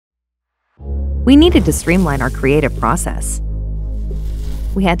We needed to streamline our creative process.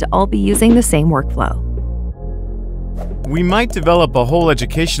 We had to all be using the same workflow. We might develop a whole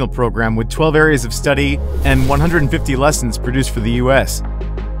educational program with 12 areas of study and 150 lessons produced for the US,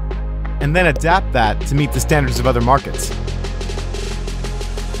 and then adapt that to meet the standards of other markets.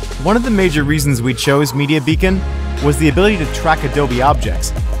 One of the major reasons we chose MediaBeacon was the ability to track Adobe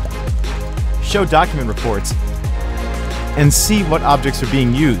objects, show document reports, and see what objects are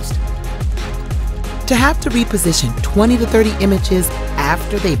being used. To have to reposition 20 to 30 images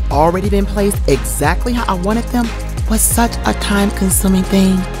after they've already been placed exactly how I wanted them was such a time-consuming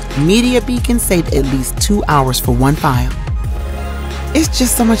thing. MediaBeacon saved at least 2 hours for one file. It's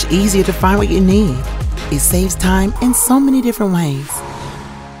just so much easier to find what you need. It saves time in so many different ways.